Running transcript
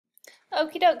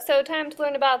Okie doke, so time to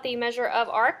learn about the measure of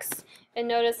arcs. And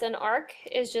notice an arc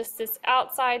is just this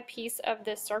outside piece of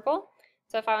this circle.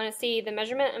 So if I want to see the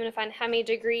measurement, I'm going to find how many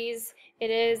degrees it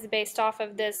is based off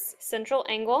of this central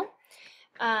angle.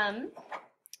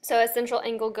 So a central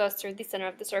angle goes through the center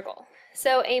of the circle.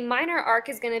 So a minor arc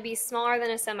is going to be smaller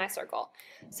than a semicircle.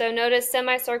 So notice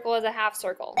semicircle is a half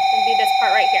circle. It would be this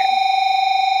part right here.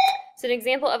 So an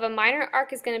example of a minor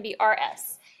arc is going to be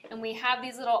RS. And we have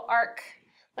these little arc,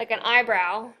 like an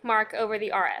eyebrow, mark over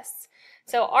the RS.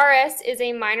 So RS is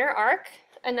a minor arc.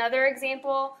 Another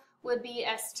example would be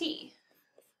ST.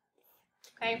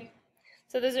 Okay,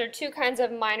 so those are two kinds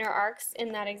of minor arcs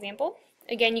in that example.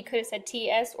 Again, you could have said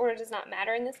TS, or it does not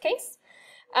matter in this case.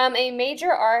 A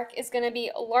major arc is going to be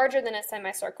larger than a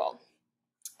semicircle.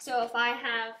 So if I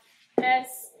have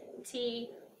STR,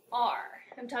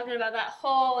 I'm talking about that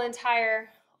whole entire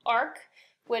arc,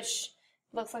 which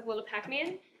looks like a little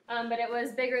Pac-Man, but it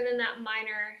was bigger than that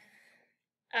minor,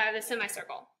 the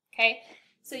semicircle. Okay,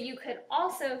 so you could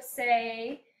also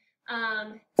say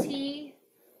TRS.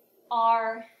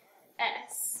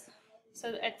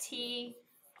 So a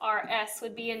TRS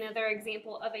would be another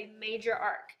example of a major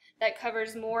arc that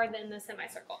covers more than the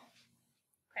semicircle.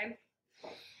 Okay,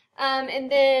 and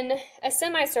then a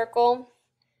semicircle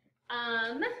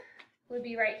would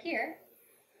be right here.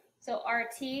 So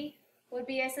RT would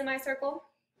be a semicircle.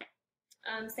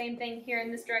 Same thing here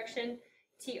in this direction,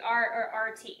 TR or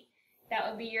RT. That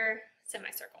would be your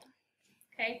semicircle.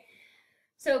 Okay,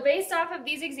 so based off of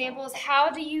these examples, how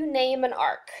do you name an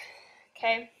arc?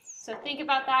 Okay, so think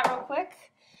about that real quick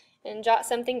and jot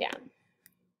something down.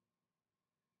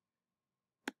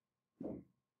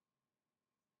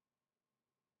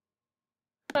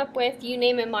 Up with, you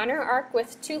name a minor arc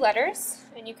with 2 letters,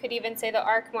 and you could even say the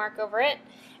arc mark over it,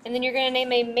 and then you're going to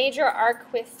name a major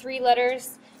arc with 3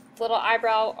 letters, little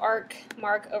eyebrow arc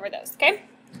mark over those. Okay,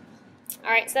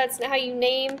 alright, so that's how you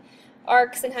name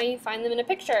arcs and how you find them in a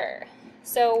picture.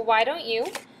 So why don't you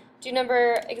do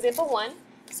example 1.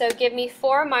 So give me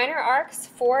 4 minor arcs,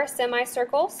 4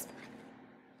 semicircles,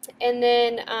 and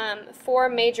then 4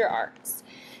 major arcs.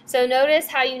 So notice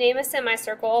how you name a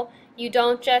semicircle. You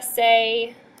don't just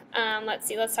say, let's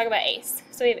talk about ACE.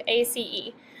 So we have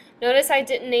ACE. Notice I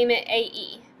didn't name it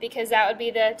AE because that would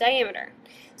be the diameter.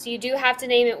 So you do have to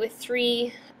name it with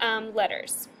 3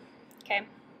 letters. Okay.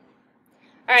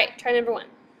 All right, try number 1.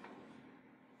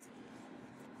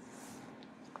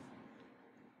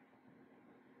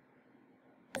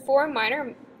 For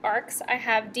minor arcs, I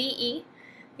have DE.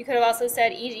 You could have also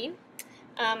said EG.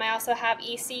 I also have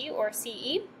EC or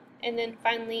CE, and then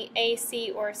finally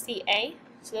AC or CA.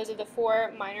 So those are the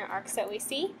 4 minor arcs that we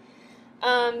see.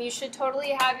 You should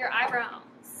totally have your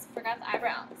eyebrows. Forgot the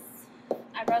eyebrows.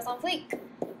 Eyebrows on fleek.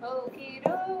 Okie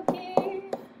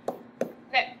dokie.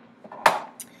 Okay.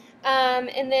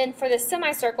 And then for the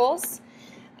semicircles,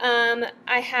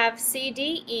 I have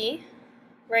CDE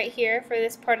right here for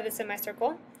this part of the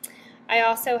semicircle. I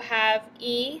also have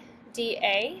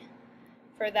EDA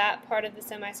for that part of the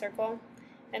semicircle.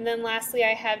 And then lastly,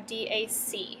 I have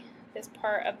DAC, this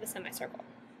part of the semicircle.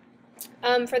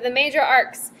 For the major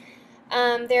arcs,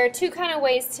 there are 2 kind of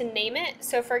ways to name it.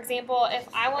 So for example, if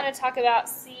I want to talk about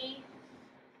C,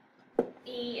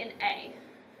 E, and A,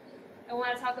 I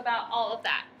want to talk about all of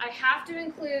that. I have to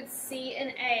include C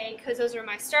and A because those are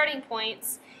my starting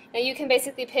points. Now you can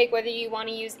basically pick whether you want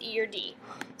to use E or D.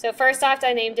 So first off,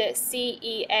 I named it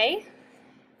CEA,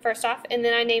 first off, and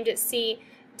then I named it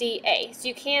CDA. So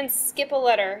you can skip a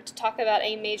letter to talk about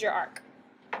a major arc.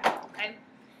 Okay,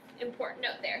 important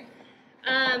note there.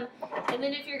 And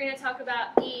then if you're going to talk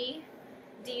about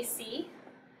EDC,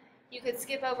 you could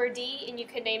skip over D and you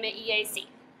could name it EAC.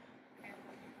 Okay.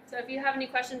 So if you have any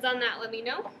questions on that, let me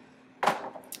know.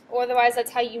 Otherwise,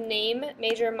 that's how you name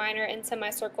major, minor, and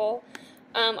semicircle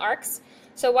arcs.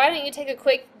 So why don't you take a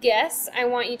quick guess? I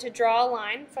want you to draw a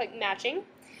line for like matching.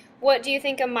 What do you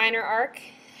think a minor arc?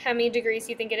 How many degrees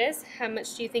do you think it is? How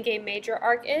much do you think a major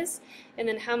arc is? And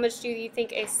then how much do you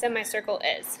think a semicircle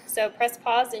is? So press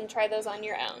pause and try those on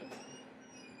your own.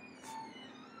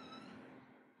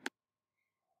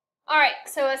 Alright,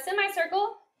 so a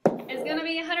semicircle is going to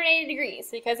be 180 degrees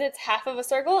because it's half of a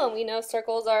circle, and we know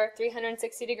circles are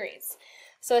 360 degrees.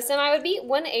 So a semi would be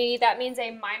 180. That means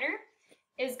a minor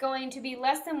is going to be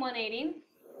less than 180.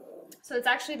 So it's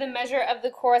actually the measure of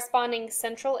the corresponding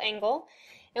central angle.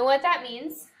 And what that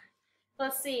means,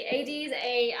 let's see, AD is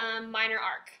a minor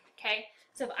arc, okay?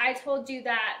 So if I told you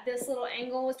that this little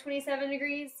angle was 27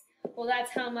 degrees, well,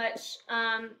 that's how much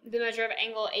the measure of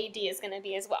angle AD is going to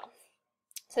be as well.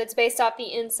 So it's based off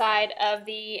the inside of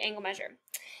the angle measure.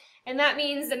 And that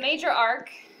means the major arc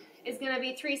is going to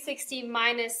be 360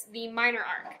 minus the minor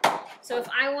arc. So if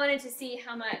I wanted to see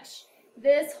how much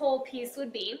this whole piece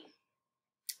would be,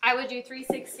 I would do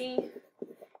 360,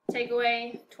 take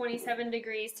away 27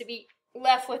 degrees to be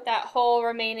left with that whole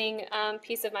remaining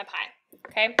piece of my pie.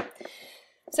 Okay,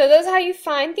 so those are how you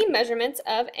find the measurements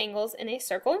of angles in a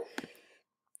circle.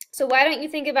 So why don't you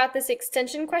think about this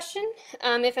extension question?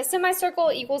 If a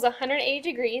semicircle equals 180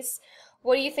 degrees,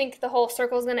 what do you think the whole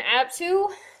circle is going to add up to?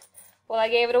 Well, I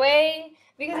gave it away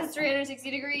because it's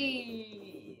 360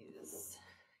 degrees.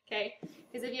 Okay,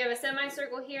 because if you have a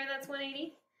semicircle here that's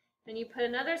 180, then you put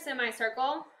another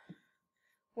semicircle,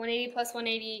 180 plus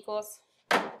 180 equals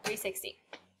 360.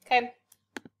 Okay,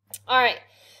 all right,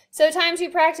 so time to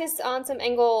practice on some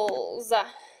angles.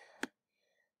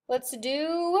 Let's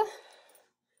do,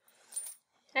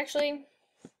 actually,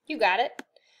 you got it.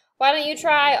 Why don't you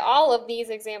try all of these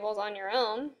examples on your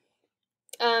own?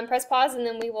 Press pause and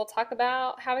then we will talk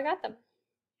about how we got them.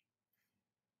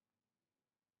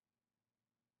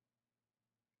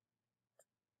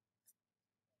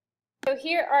 So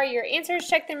here are your answers.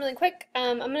 Check them really quick.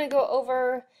 I'm going to go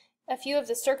over a few of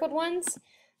the circled ones.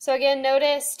 So again,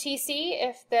 notice TC,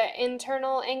 if the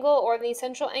internal angle or the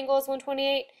central angle is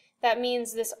 128, that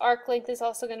means this arc length is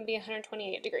also going to be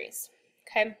 128 degrees.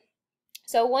 Okay,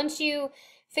 so once you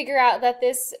figure out that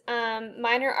this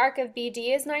minor arc of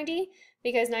BD is 90,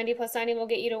 because 90 plus 90 will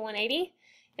get you to 180.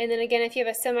 And then again, if you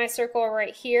have a semicircle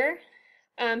right here,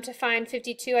 to find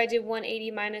 52, I did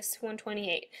 180 minus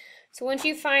 128. So once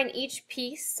you find each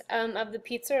piece of the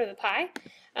pizza or the pie,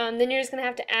 then you're just going to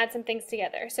have to add some things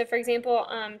together. So for example,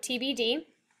 TBD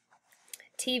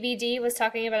was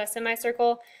talking about a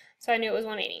semicircle, so I knew it was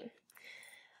 180.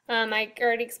 I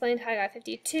already explained how I got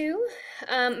 52.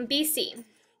 BC,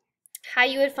 how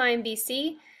you would find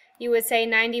BC, you would say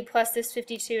 90 plus this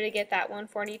 52 to get that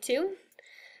 142.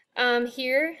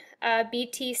 Here,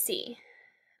 BTC,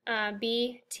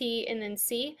 B, T, and then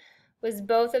C was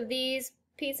both of these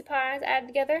pizza pies added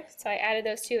together, so I added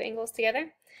those two angles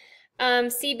together.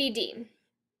 CBD,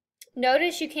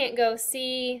 notice you can't go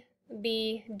C,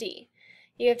 B, D.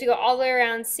 You have to go all the way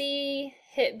around C,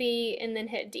 hit B, and then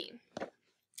hit D.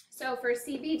 So for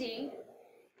CBD,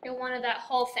 it wanted that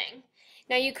whole thing.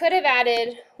 Now you could have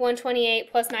added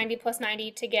 128 plus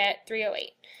 90 to get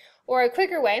 308. Or a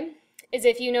quicker way is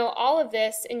if you know all of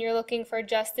this and you're looking for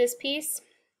just this piece,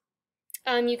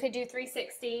 you could do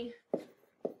 360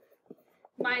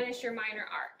 minus your minor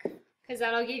arc, because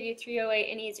that'll give you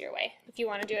 308 an easier way if you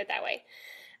want to do it that way.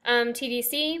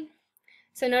 TDC,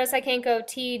 so notice I can't go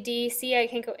TDC, I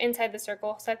can't go inside the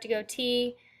circle, so I have to go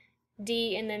T,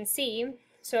 D, and then C.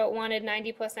 So it wanted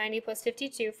 90 plus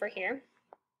 52 for here.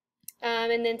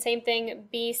 And then same thing,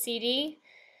 BCD,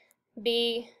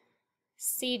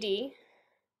 BCD,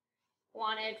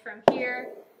 wanted from here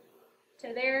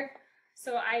to there,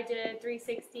 so I did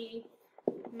 360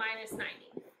 minus 90,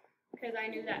 because I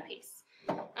knew that piece.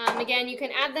 Again, you can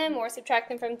add them or subtract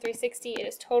them from 360, it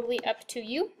is totally up to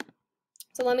you.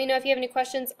 So let me know if you have any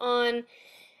questions on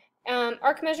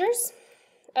arc measures.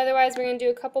 Otherwise, we're going to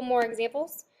do a couple more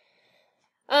examples.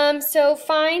 So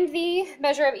find the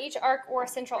measure of each arc or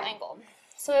central angle.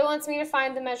 So it wants me to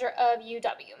find the measure of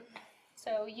UW.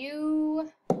 So UW,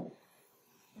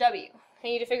 I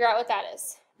need to figure out what that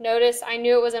is. Notice I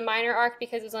knew it was a minor arc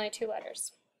because it was only 2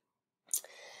 letters.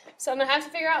 So I'm going to have to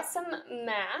figure out some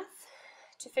math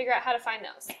to figure out how to find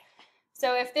those.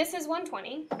 So if this is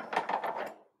 120,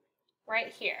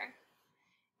 right here,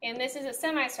 and this is a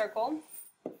semicircle,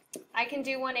 I can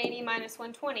do 180 minus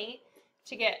 120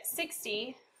 to get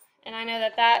 60, and I know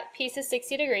that that piece is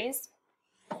 60 degrees.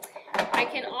 I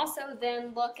can also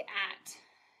then look at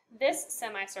this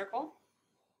semicircle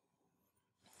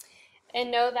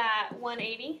and know that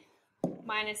 180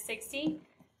 minus 60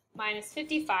 minus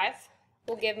 55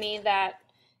 will give me that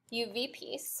UV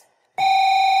piece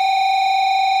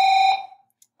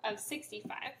of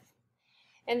 65.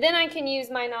 And then I can use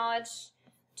my knowledge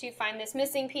to find this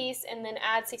missing piece and then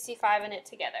add 65 in it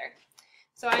together.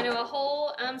 So I know a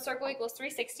whole circle equals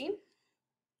 360.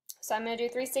 So I'm going to do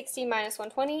 360 minus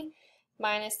 120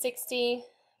 minus 60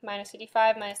 minus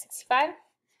 55 minus 65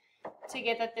 to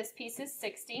get that this piece is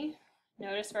 60.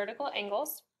 Notice vertical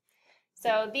angles.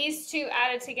 So these two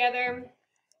added together,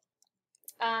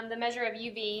 the measure of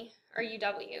UV or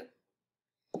UW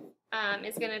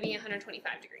is going to be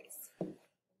 125 degrees.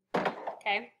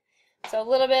 Okay, so a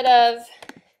little bit of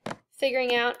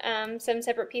figuring out some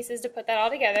separate pieces to put that all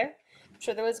together. I'm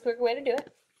sure there was a quicker way to do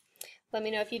it. Let me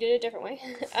know if you did it a different way.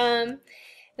 Then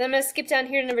I'm going to skip down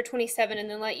here to number 27 and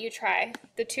then let you try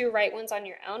the 2 right ones on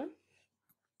your own.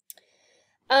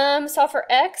 Solve for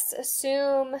x.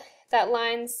 Assume that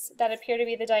lines that appear to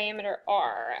be the diameter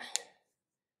are.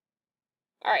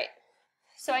 All right,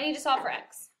 so I need to solve for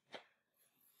x.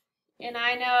 And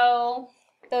I know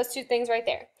those two things right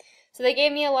there. So they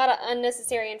gave me a lot of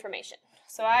unnecessary information.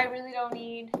 So I really don't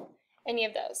need any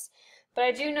of those. But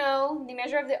I do know the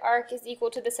measure of the arc is equal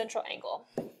to the central angle.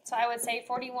 So I would say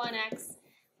 41x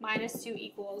minus 2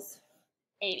 equals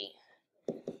 80.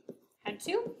 Add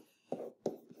 2.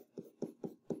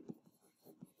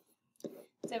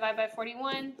 Divide by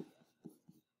 41.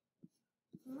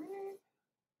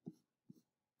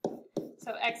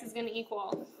 So x is going to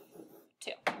equal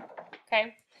 2.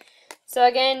 Okay? So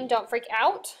again, don't freak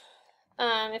out.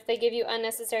 If they give you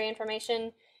unnecessary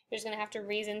information, you're just going to have to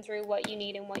reason through what you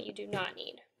need and what you do not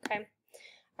need. Okay?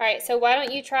 All right, so why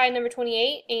don't you try number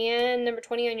 28 and number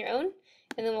 20 on your own,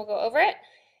 and then we'll go over it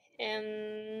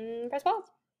and press pause.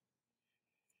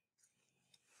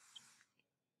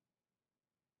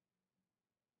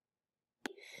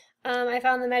 I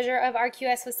found the measure of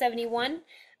RQS was 71.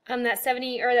 That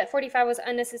 45 was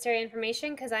unnecessary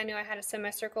information because I knew I had a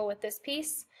semicircle with this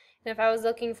piece. And if I was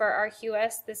looking for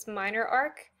RQS, this minor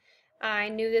arc, I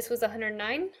knew this was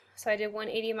 109, so I did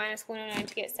 180 minus 109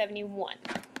 to get 71.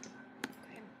 Okay.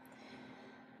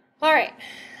 All right,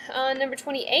 number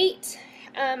 28,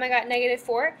 I got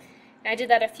 -4, and I did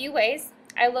that a few ways.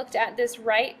 I looked at this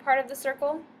right part of the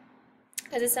circle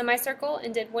as a semicircle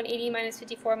and did 180 minus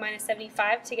 54 minus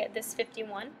 75 to get this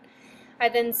 51. I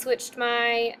then switched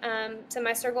my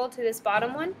semicircle to this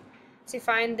bottom one to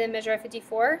find the measure of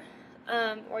 54,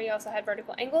 or you also had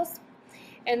vertical angles.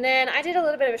 And then I did a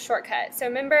little bit of a shortcut. So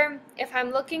remember, if I'm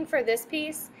looking for this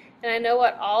piece and I know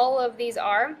what all of these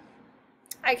are,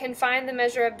 I can find the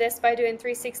measure of this by doing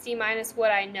 360 minus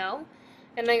what I know,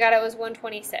 and I got it was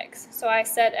 126. So I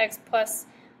set x plus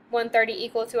 130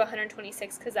 equal to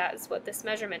 126 because that is what this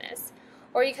measurement is.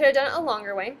 Or you could have done it a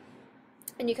longer way,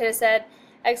 and you could have said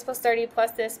x plus 30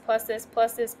 plus this plus this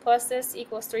plus this plus this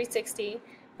equals 360,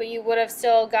 but you would have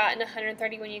still gotten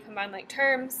 130 when you combine like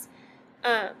terms.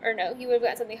 Or no, you would have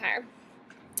gotten something higher.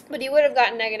 But you would have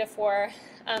gotten -4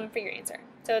 for your answer.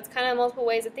 So it's kind of multiple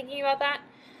ways of thinking about that.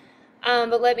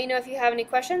 But let me know if you have any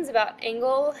questions about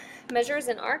angle measures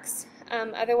and arcs.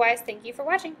 Otherwise, thank you for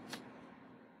watching.